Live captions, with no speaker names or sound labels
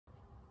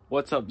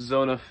What's up,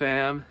 Zona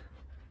fam?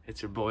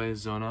 It's your boy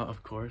Zona,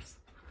 of course.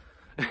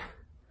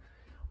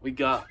 We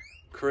got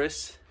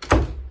Chris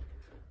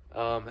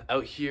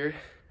out here.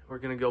 We're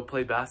gonna go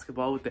play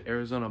basketball with the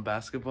Arizona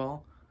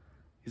basketball.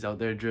 He's out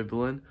there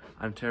dribbling.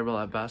 I'm terrible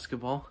at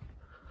basketball,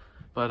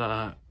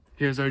 but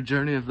here's our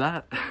journey of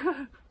that.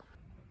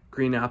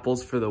 Green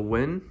apples for the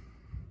win.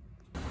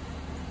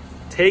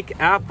 Take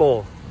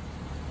apple.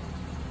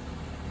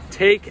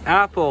 Take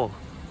apple.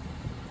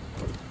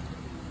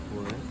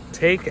 What?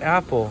 Take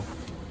apple.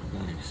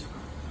 Nice.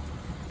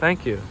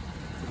 Thank you.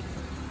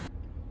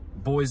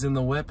 Boys in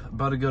the whip,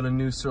 about to go to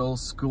New Searle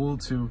School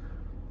to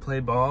play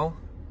ball.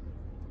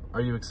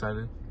 Are you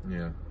excited?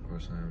 Yeah, of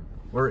course I am.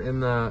 We're in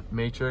the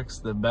Matrix,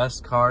 the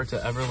best car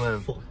to ever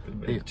live.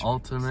 The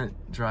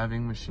ultimate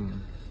driving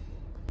machine.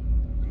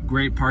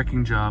 Great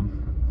parking job.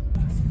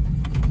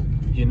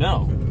 You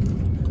know,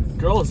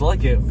 girls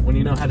like it when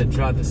you know how to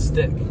drive the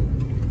stick.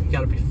 You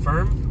gotta be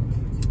firm,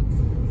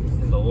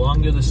 and the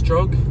longer the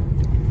stroke,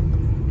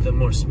 the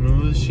more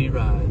smooth she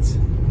rides.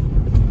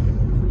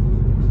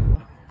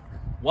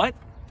 What?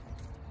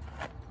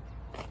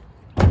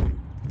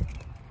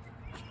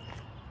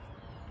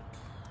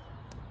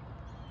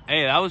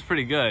 Hey, that was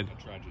pretty good. A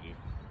tragedy.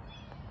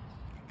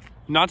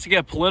 Not to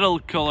get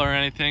political or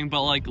anything,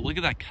 but like, look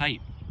at that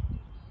kite.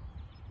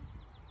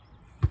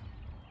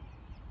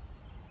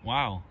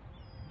 Wow.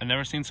 I've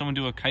never seen someone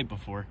do a kite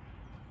before.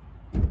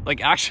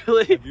 Like,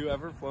 actually, Have you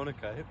ever flown a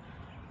kite?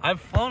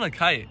 I've flown a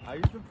kite. I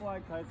used to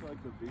fly kites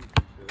like the beach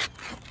and shit.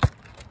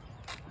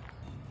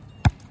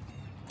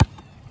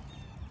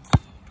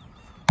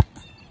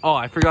 Oh,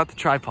 I forgot the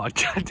tripod.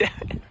 God damn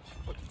it.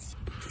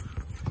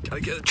 Gotta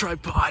get a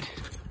tripod.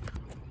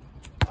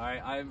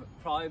 Alright, I'm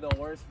probably the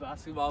worst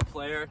basketball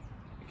player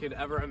you could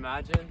ever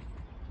imagine.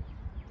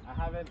 I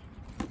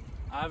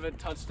haven't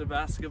touched a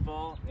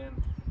basketball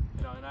in,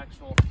 you know, an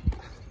actual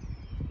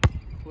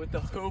with the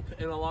hoop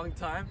in a long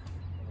time.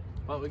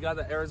 But we got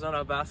the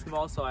Arizona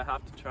basketball, so I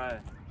have to try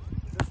it.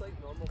 Is this like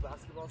normal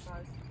basketball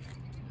size?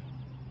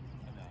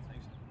 I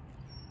think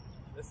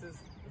so. This is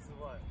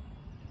what?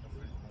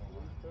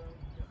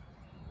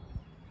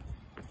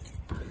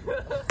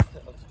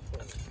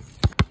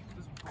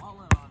 Just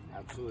balling on me.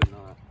 Absolutely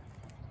not.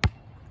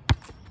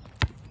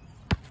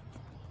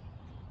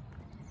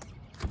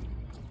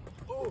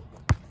 Oh,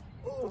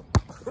 oh,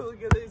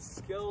 look at these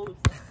skills.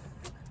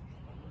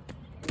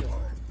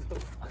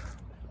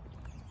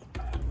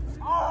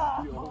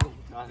 Oh! You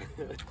almost got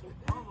it.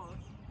 Almost.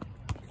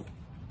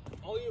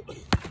 All you.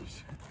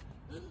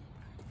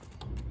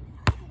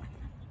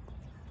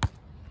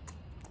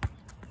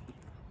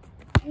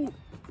 Ooh,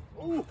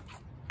 ooh,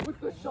 with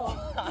the shot.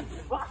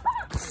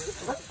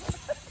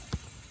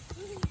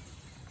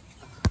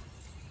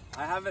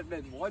 I haven't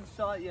been one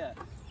shot yet.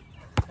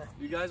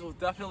 You guys will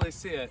definitely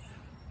see it.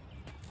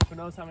 Who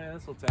knows how many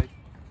this will take?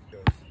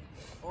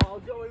 Oh, I'll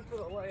go in for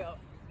the layup.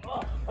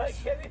 Oh, I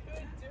can't even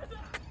do that.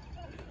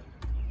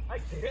 I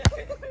can't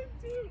even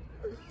do.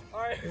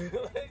 Alright,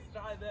 let's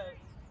try this.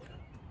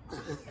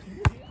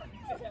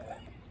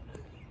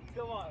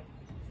 Come on.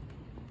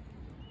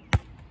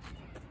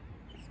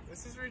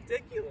 This is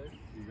ridiculous.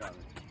 You got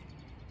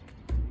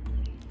it.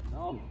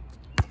 No.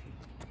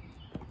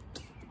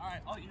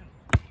 Alright, all you.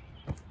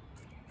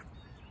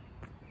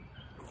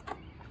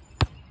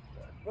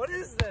 What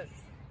is this?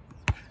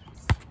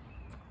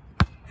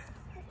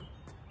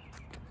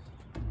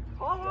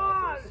 Come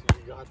on!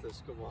 You got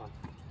this, come on.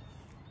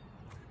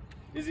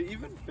 Is it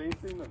even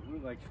facing the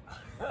moon? Like,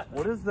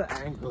 what is the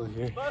angle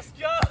here? Let's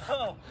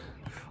go!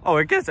 Oh,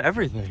 it gets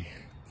everything.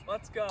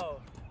 Let's go.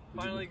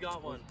 Finally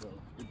got one.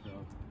 Good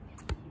job.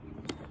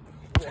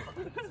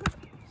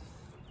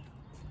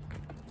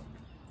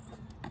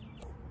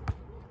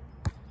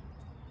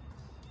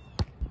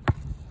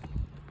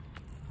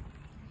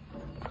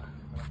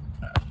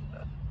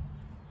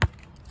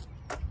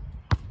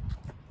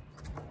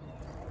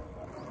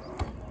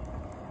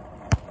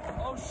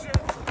 Oh shit!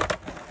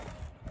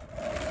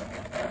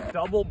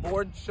 Double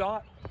board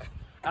shot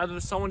out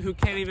of someone who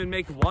can't even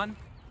make one.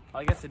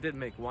 I guess it did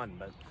make one,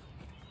 but.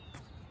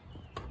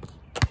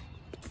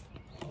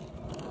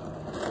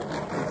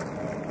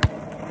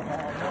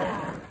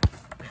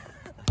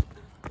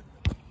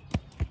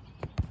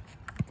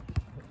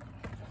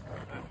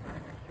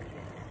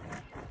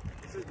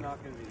 This is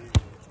not gonna be easy.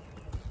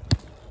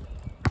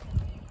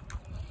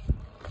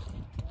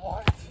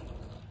 What?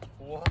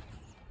 What?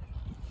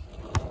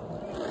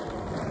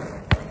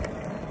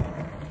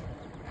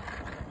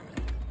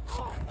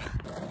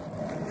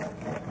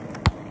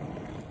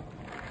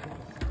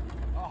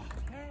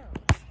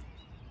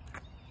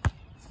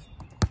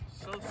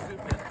 So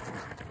stupid.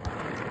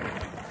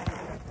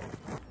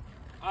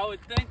 I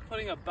would think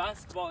putting a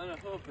basketball in a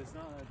hoop is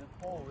not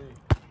a holy.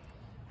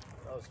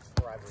 That was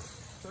forever.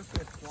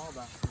 Especially a small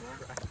basketball.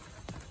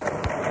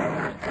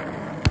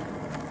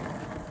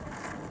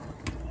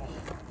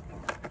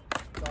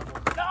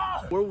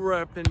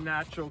 We're repping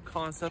Natural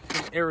Concept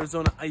from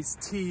Arizona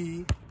Iced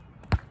Tea.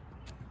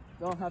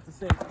 Don't have to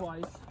say it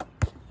twice.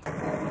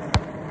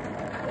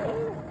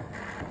 Oh,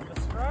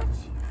 the stretch.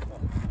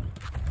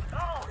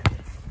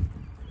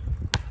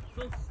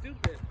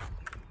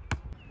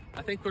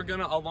 I think we're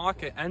gonna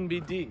unlock it.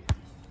 NBD.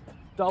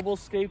 Double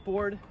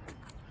skateboard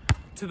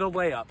to the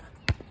layup.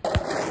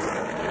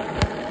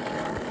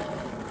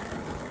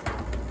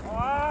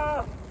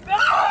 Oh,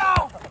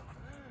 no!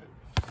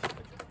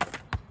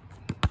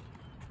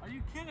 Are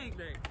you kidding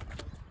me?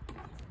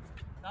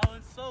 That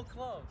was so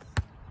close.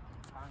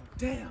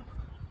 Damn.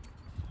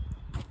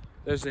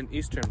 There's an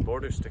Eastern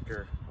border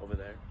sticker over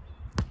there.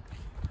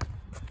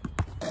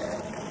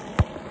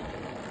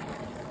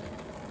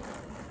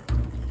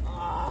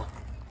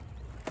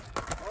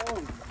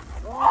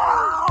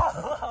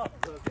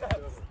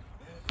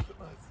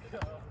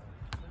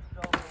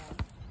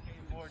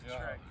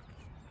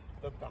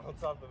 The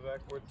bounce off the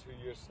backboard 2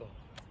 years so.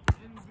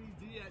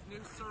 NBD at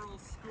New Searle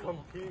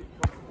School.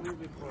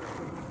 Completely clear.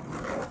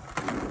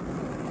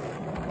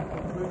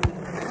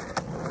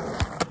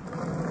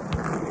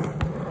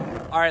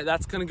 All right,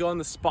 that's gonna go on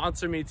the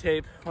sponsor me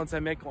tape once I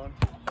make one.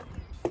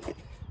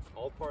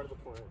 All part of the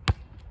plan.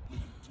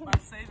 My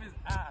save his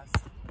ass.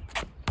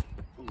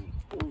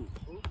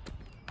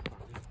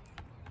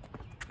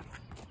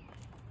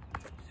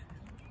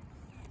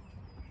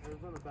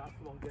 Arizona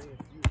basketball getting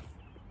its youth.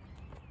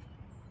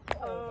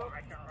 Oh my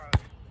god.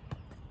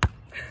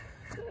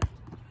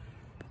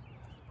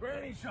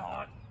 Granny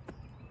shot.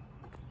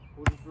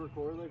 We'll just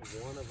record like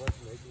one of us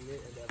making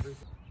it and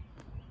everything.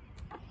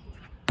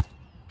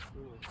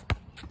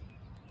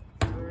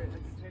 Very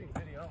entertaining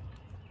video.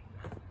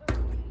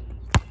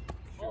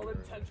 All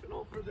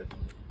intentional for the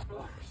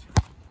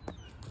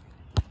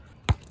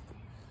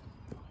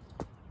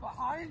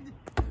behind.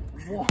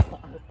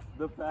 What?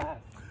 The pass.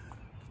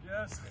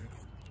 Yes.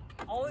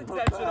 All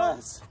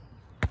intentional.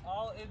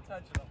 All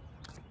intentional.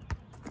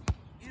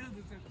 Ew,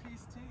 there's a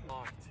piece too.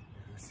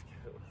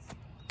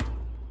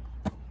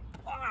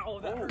 Wow,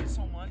 that hurt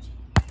so much.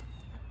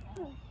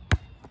 Oh.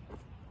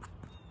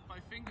 My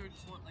finger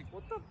just went like,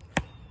 what the?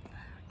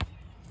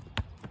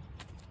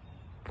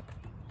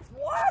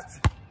 What?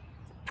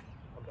 I'm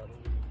about to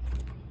leave.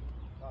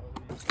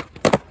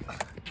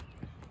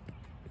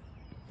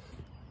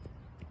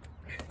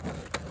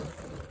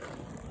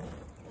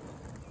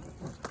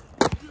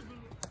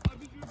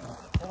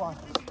 Hold on.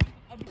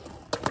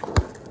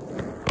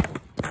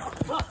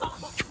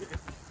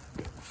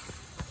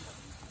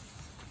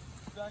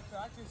 That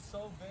crack is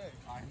so big.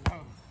 I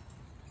know.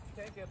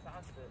 Can't get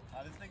past it.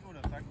 I didn't think it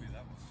would affect me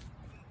that much.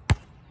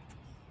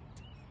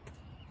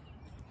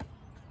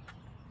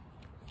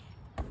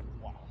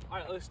 Wow. All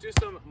right, let's do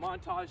some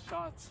montage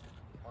shots.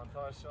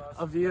 Montage shots.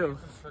 Of you.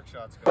 Some trick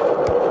shots,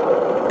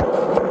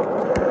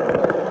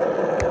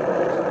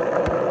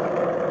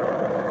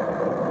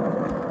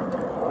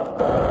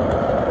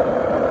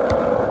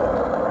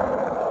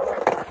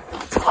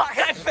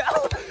 I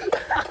fell.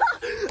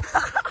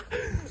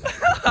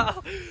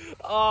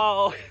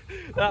 Oh,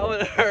 that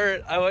would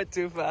hurt. I went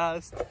too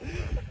fast.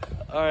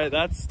 All right,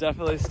 that's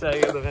definitely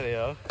staying in the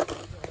video.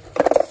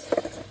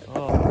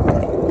 Oh.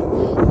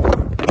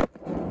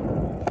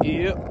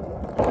 Yep.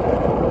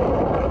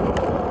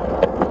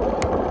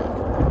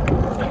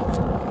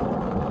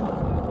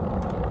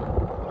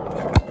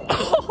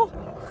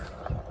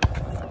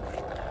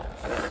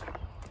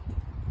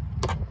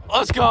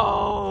 Let's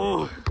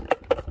go.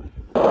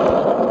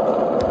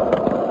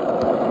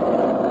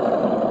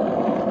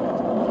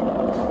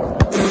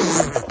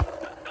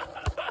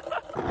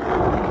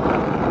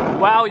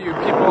 Wow, you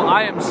people,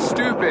 I am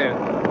stupid.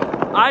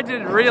 I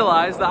didn't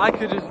realize that I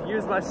could just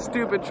use my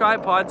stupid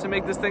tripod to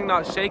make this thing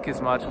not shake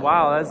as much.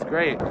 Wow, that's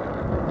great.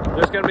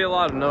 There's gonna be a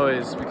lot of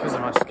noise because of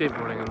my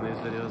skateboarding in these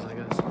videos, I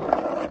guess.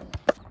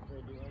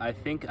 I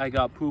think I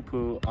got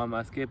poo-poo on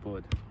my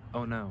skateboard.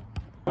 Oh no.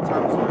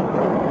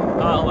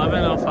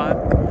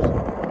 11:05.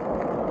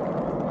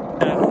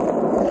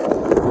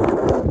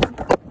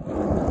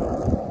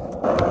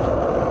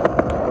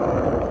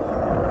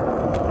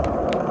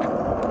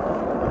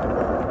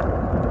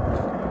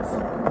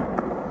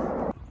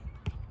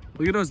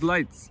 Look at those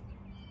lights.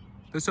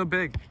 They're so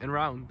big and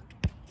round.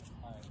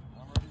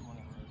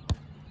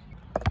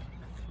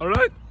 All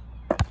right.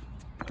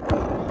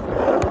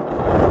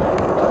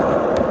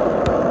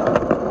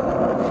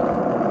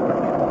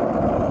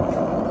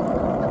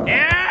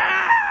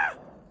 Yeah!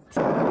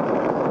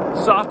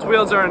 Soft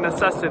wheels are a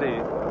necessity.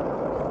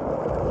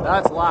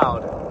 That's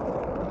loud.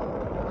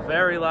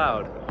 Very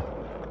loud.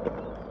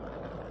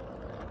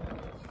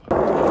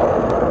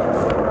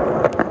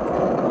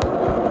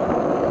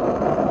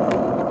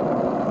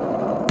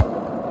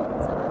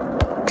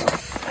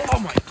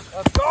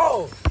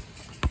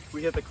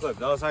 We hit the clip.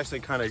 That was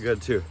actually kind of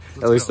good too.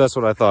 At least that's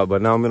what I thought,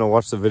 but now I'm gonna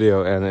watch the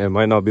video and it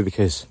might not be the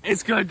case.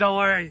 It's good, don't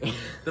worry.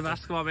 The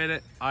basketball made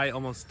it. I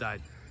almost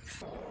died.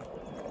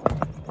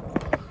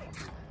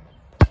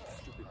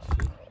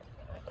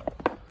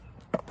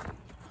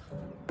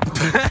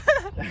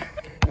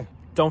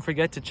 Don't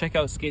forget to check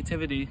out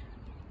Skativity.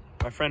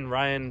 My friend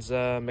Ryan's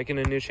making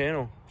a new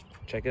channel.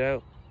 Check it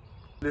out.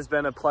 It has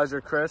been a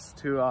pleasure, Chris,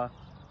 to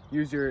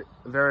use your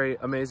very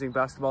amazing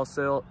basketball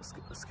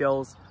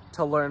skills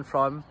to learn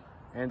from.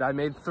 And I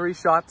made 3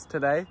 shots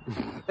today.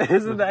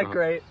 Isn't that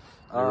great?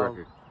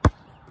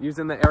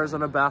 using the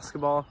Arizona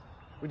basketball.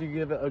 Would you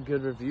give it a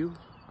good review?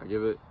 I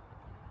give it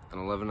an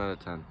 11 out of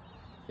 10.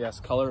 Yes,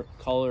 color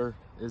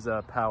is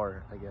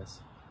power, I guess.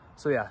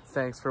 So yeah,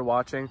 thanks for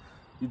watching.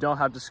 You don't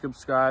have to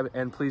subscribe,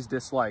 and please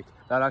dislike.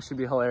 That'd actually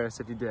be hilarious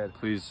if you did.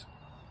 Please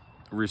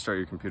restart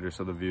your computer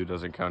so the view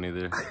doesn't count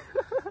either.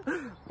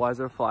 Why is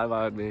there a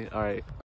flyby on me? All right.